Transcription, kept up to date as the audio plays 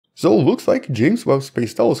So looks like James Webb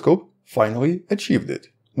Space Telescope finally achieved it.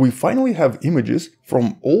 We finally have images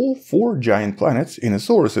from all 4 giant planets in the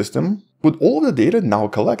solar system, with all of the data now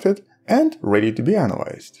collected and ready to be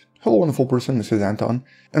analyzed. Hello wonderful person, this is Anton,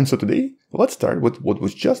 and so today let's start with what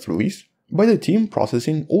was just released by the team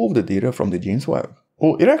processing all of the data from the James Webb.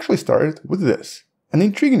 Well, it actually started with this, an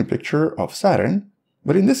intriguing picture of Saturn,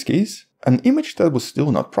 but in this case, an image that was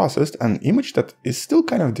still not processed, an image that is still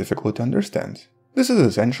kind of difficult to understand. This is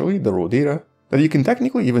essentially the raw data that you can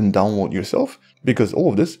technically even download yourself, because all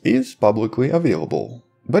of this is publicly available.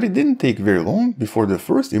 But it didn't take very long before the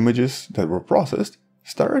first images that were processed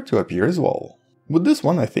started to appear as well, with this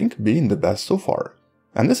one I think being the best so far.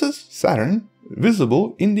 And this is Saturn,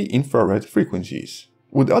 visible in the infrared frequencies,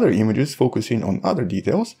 with other images focusing on other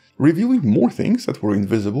details, revealing more things that were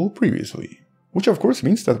invisible previously. Which of course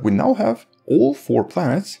means that we now have all 4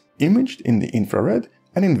 planets imaged in the infrared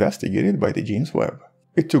and investigated by the James Webb.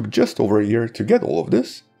 It took just over a year to get all of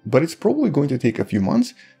this, but it's probably going to take a few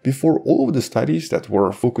months before all of the studies that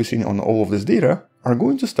were focusing on all of this data are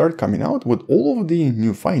going to start coming out with all of the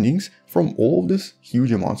new findings from all of this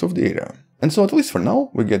huge amounts of data. And so at least for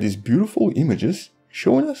now, we get these beautiful images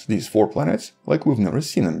showing us these 4 planets like we've never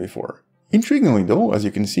seen them before. Intriguingly though, as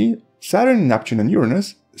you can see, Saturn, Neptune and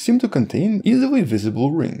Uranus seem to contain easily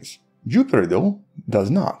visible rings. Jupiter though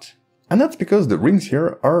does not. And that's because the rings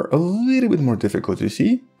here are a little bit more difficult to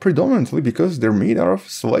see, predominantly because they're made out of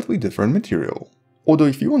slightly different material. Although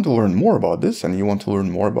if you want to learn more about this and you want to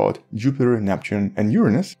learn more about Jupiter, Neptune and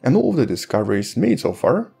Uranus and all of the discoveries made so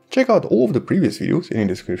far, check out all of the previous videos in the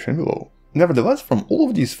description below. Nevertheless, from all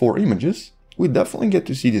of these 4 images, we definitely get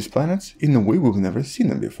to see these planets in a way we've never seen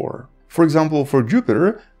them before. For example, for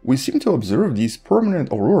Jupiter, we seem to observe these permanent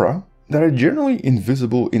aurora that are generally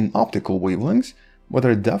invisible in optical wavelengths, but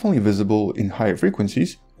are definitely visible in higher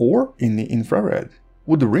frequencies or in the infrared,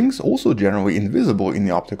 with the rings also generally invisible in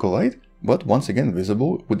the optical light, but once again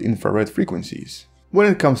visible with infrared frequencies. When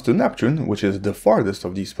it comes to Neptune, which is the farthest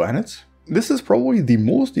of these planets, this is probably the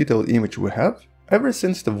most detailed image we have ever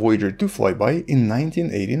since the Voyager 2 flyby in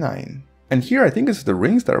 1989. And here I think it's the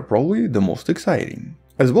rings that are probably the most exciting,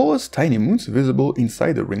 as well as tiny moons visible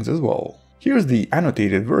inside the rings as well. Here's the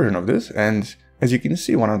annotated version of this, and as you can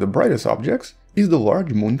see, one of the brightest objects is the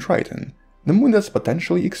large moon Triton, the moon that's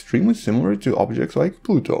potentially extremely similar to objects like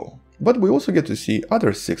Pluto. But we also get to see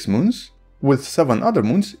other 6 moons, with 7 other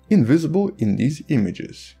moons invisible in these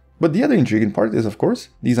images. But the other intriguing part is of course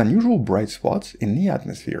these unusual bright spots in the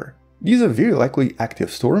atmosphere. These are very likely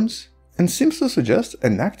active storms, and seems to suggest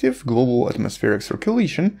an active global atmospheric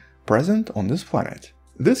circulation present on this planet.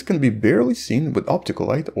 This can be barely seen with optical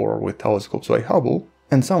light or with telescopes like Hubble,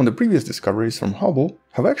 and some of the previous discoveries from Hubble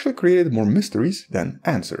have actually created more mysteries than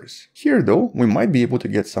answers. Here though, we might be able to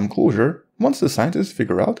get some closure once the scientists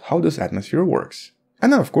figure out how this atmosphere works.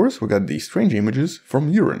 And then of course we got these strange images from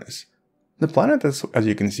Uranus, the planet that's, as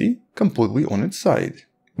you can see, completely on its side.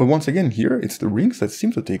 But once again here, it's the rings that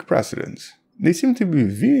seem to take precedence. They seem to be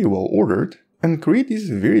very well ordered and create these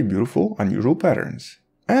very beautiful, unusual patterns.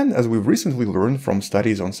 And as we've recently learned from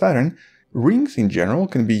studies on Saturn, rings in general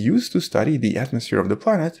can be used to study the atmosphere of the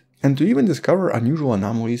planet and to even discover unusual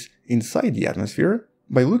anomalies inside the atmosphere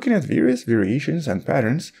by looking at various variations and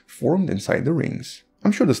patterns formed inside the rings.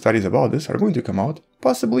 I'm sure the studies about this are going to come out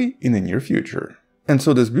possibly in the near future. And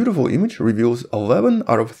so this beautiful image reveals 11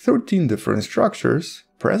 out of 13 different structures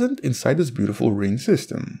present inside this beautiful ring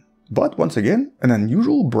system. But once again, an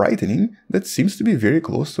unusual brightening that seems to be very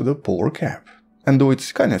close to the polar cap. And though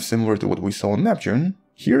it's kind of similar to what we saw on Neptune,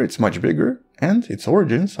 here it's much bigger, and its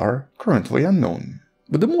origins are currently unknown.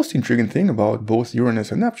 But the most intriguing thing about both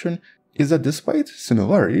Uranus and Neptune is that despite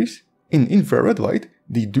similarities, in infrared light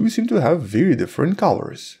they do seem to have very different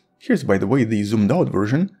colors. Here's by the way the zoomed out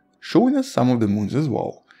version showing us some of the moons as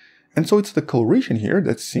well. And so it's the coloration here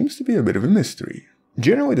that seems to be a bit of a mystery.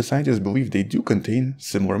 Generally the scientists believe they do contain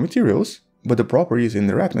similar materials, but the properties in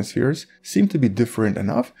their atmospheres seem to be different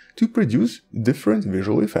enough to produce different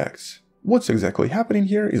visual effects. What's exactly happening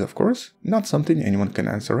here is of course not something anyone can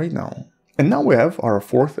answer right now. And now we have our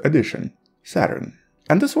 4th addition, Saturn.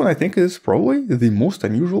 And this one I think is probably the most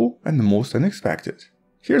unusual and the most unexpected.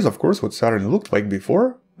 Here's of course what Saturn looked like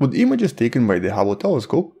before, with images taken by the Hubble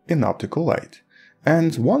telescope in optical light.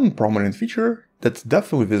 And one prominent feature that's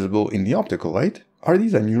definitely visible in the optical light are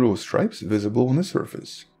these unusual stripes visible on the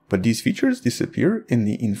surface. But these features disappear in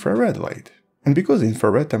the infrared light. And because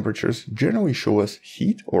infrared temperatures generally show us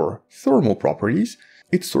heat or thermal properties,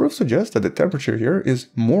 it sort of suggests that the temperature here is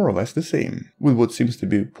more or less the same, with what seems to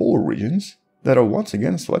be polar regions that are once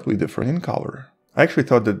again slightly different in color. I actually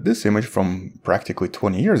thought that this image from practically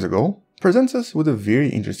 20 years ago presents us with a very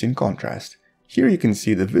interesting contrast. Here you can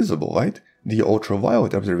see the visible light, the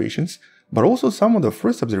ultraviolet observations, but also some of the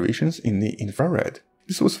first observations in the infrared.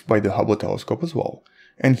 This was by the Hubble telescope as well.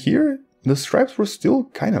 And here, the stripes were still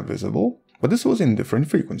kind of visible, but this was in different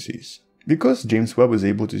frequencies. Because James Webb is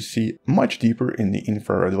able to see much deeper in the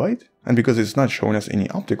infrared light, and because it's not showing us any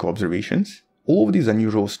optical observations, all of these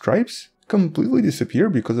unusual stripes completely disappear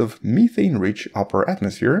because of methane-rich upper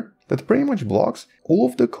atmosphere that pretty much blocks all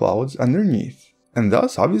of the clouds underneath, and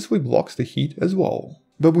thus obviously blocks the heat as well.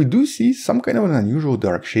 But we do see some kind of an unusual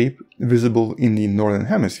dark shape visible in the northern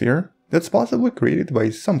hemisphere that's possibly created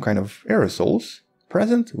by some kind of aerosols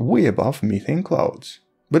present way above methane clouds.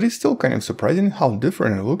 But it's still kind of surprising how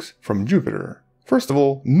different it looks from Jupiter. First of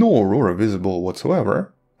all, no aurora visible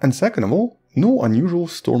whatsoever, and second of all, no unusual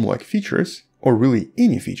storm-like features, or really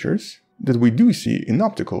any features, that we do see in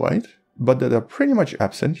optical light, but that are pretty much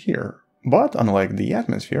absent here. But unlike the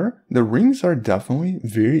atmosphere, the rings are definitely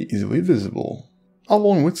very easily visible,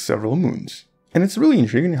 along with several moons. And it's really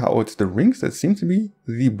intriguing how it's the rings that seem to be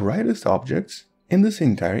the brightest objects in this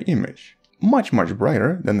entire image. Much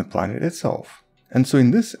brighter than the planet itself. And so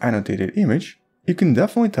in this annotated image, you can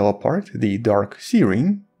definitely tell apart the dark C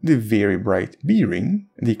ring, the very bright B ring,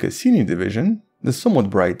 the Cassini division, the somewhat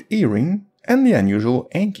bright A ring, and the unusual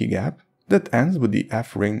Encke gap that ends with the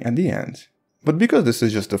F ring at the end. But because this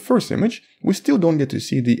is just the first image, we still don't get to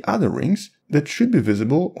see the other rings that should be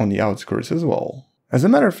visible on the outskirts as well. As a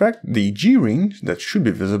matter of fact, the G ring that should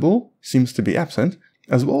be visible seems to be absent,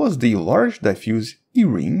 as well as the large diffuse E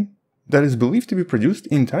ring that is believed to be produced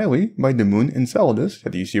entirely by the moon Enceladus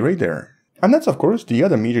that you see right there. And that's of course the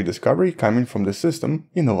other major discovery coming from the system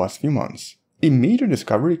in the last few months. A major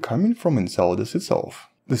discovery coming from Enceladus itself.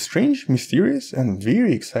 The strange, mysterious, and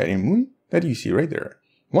very exciting moon that you see right there.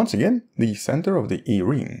 Once again, the center of the E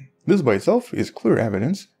ring. This by itself is clear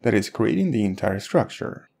evidence that it's creating the entire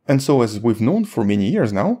structure. And so as we've known for many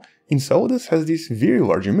years now, Enceladus has these very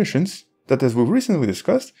large emissions that, as we've recently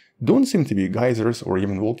discussed, don't seem to be geysers or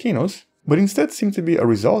even volcanoes, but instead seem to be a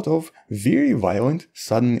result of very violent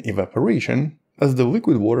sudden evaporation as the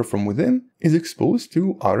liquid water from within is exposed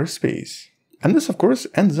to outer space. And this of course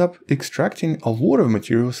ends up extracting a lot of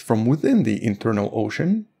materials from within the internal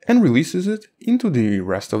ocean and releases it into the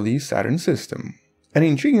rest of the Saturn system. And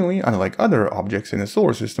intriguingly, unlike other objects in the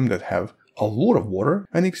solar system that have a lot of water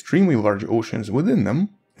and extremely large oceans within them,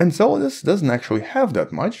 Enceladus doesn't actually have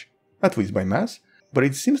that much, at least by mass, but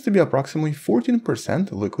it seems to be approximately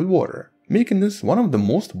 14% liquid water, making this one of the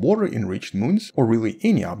most water-enriched moons, or really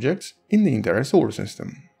any objects, in the entire solar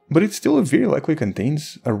system. But it still very likely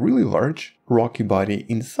contains a really large rocky body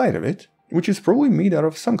inside of it, which is probably made out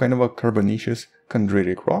of some kind of a carbonaceous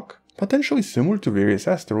chondritic rock, potentially similar to various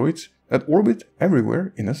asteroids that orbit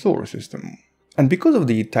everywhere in the solar system. And because of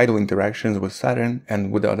the tidal interactions with Saturn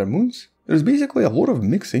and with the other moons, there's basically a lot of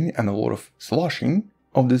mixing and a lot of sloshing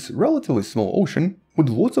of this relatively small ocean with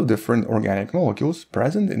lots of different organic molecules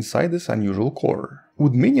present inside this unusual core,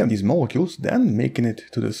 with many of these molecules then making it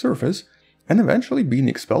to the surface and eventually being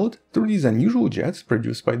expelled through these unusual jets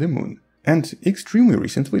produced by the moon. And extremely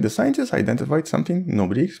recently, the scientists identified something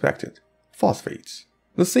nobody expected: phosphates.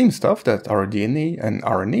 The same stuff that our DNA and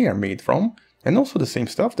RNA are made from, and also the same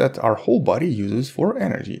stuff that our whole body uses for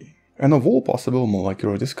energy. And of all possible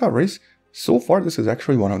molecular discoveries, so far this is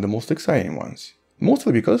actually one of the most exciting ones.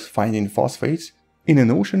 Mostly because finding phosphates in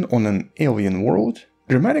an ocean on an alien world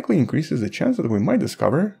dramatically increases the chance that we might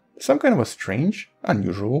discover some kind of a strange,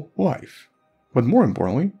 unusual life. But more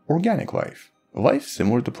importantly, organic life. Life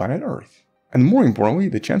similar to planet Earth. And more importantly,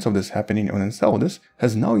 the chance of this happening on Enceladus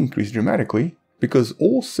has now increased dramatically because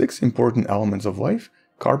all 6 important elements of life,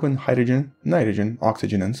 carbon, hydrogen, nitrogen,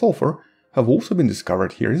 oxygen, and sulfur, have also been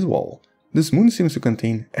discovered here as well. This moon seems to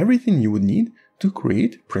contain everything you would need to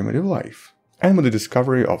create primitive life. And with the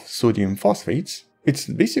discovery of sodium phosphates, it's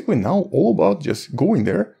basically now all about just going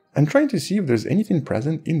there and trying to see if there's anything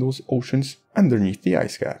present in those oceans underneath the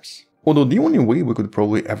ice caps. Although the only way we could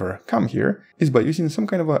probably ever come here is by using some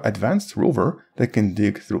kind of an advanced rover that can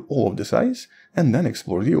dig through all of this ice and then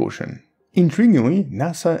explore the ocean. Intriguingly,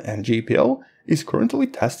 NASA and JPL is currently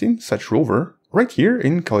testing such rover right here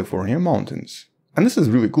in California mountains. And this is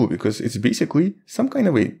really cool because it's basically some kind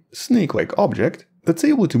of a snake-like object that's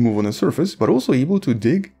able to move on the surface but also able to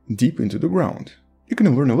dig deep into the ground. You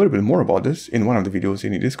can learn a little bit more about this in one of the videos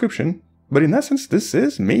in the description, but in essence this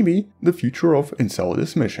is maybe the future of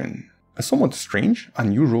Enceladus mission. A somewhat strange,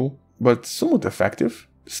 unusual, but somewhat effective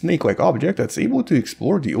snake-like object that's able to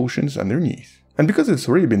explore the oceans underneath. And because it's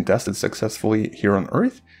already been tested successfully here on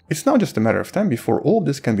Earth, it's now just a matter of time before all of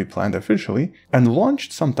this can be planned officially and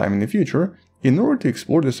launched sometime in the future in order to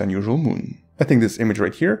explore this unusual moon. I think this image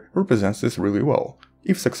right here represents this really well.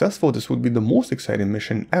 If successful, this would be the most exciting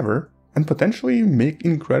mission ever and potentially make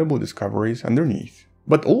incredible discoveries underneath.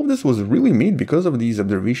 But all of this was really made because of these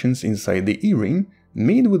observations inside the E-ring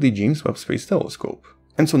made with the James Webb Space Telescope.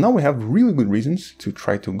 And so now we have really good reasons to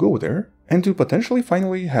try to go there and to potentially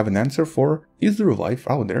finally have an answer for, is there life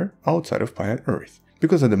out there outside of planet Earth?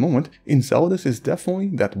 Because at the moment, Enceladus is definitely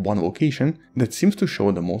that one location that seems to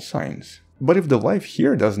show the most signs. But if the life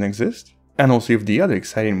here doesn't exist, and also if the other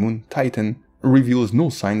exciting moon, Titan, reveals no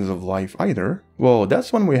signs of life either, well,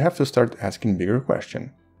 that's when we have to start asking bigger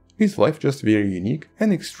question. Is life just very unique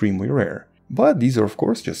and extremely rare? But these are of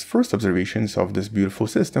course just first observations of this beautiful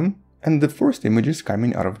system, and the first images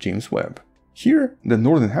coming out of James Webb. Here, the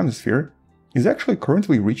Northern Hemisphere is actually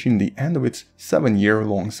currently reaching the end of its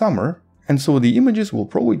 7-year-long summer, and so the images will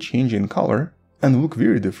probably change in color and look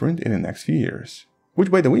very different in the next few years.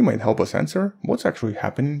 Which by the way might help us answer what's actually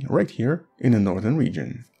happening right here in the northern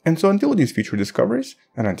region. And so until these future discoveries,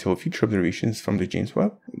 and until future observations from the James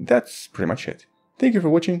Webb, that's pretty much it. Thank you for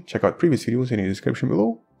watching, check out previous videos in the description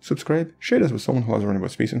below, subscribe, share this with someone who loves learning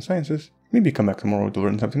about space and sciences, maybe come back tomorrow to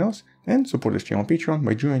learn something else, and support this channel on Patreon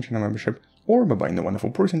by joining channel membership or by buying the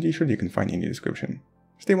Wonderful Person t-shirt you can find in the description.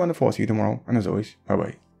 Stay wonderful, I'll see you tomorrow, and as always, bye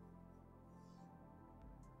bye.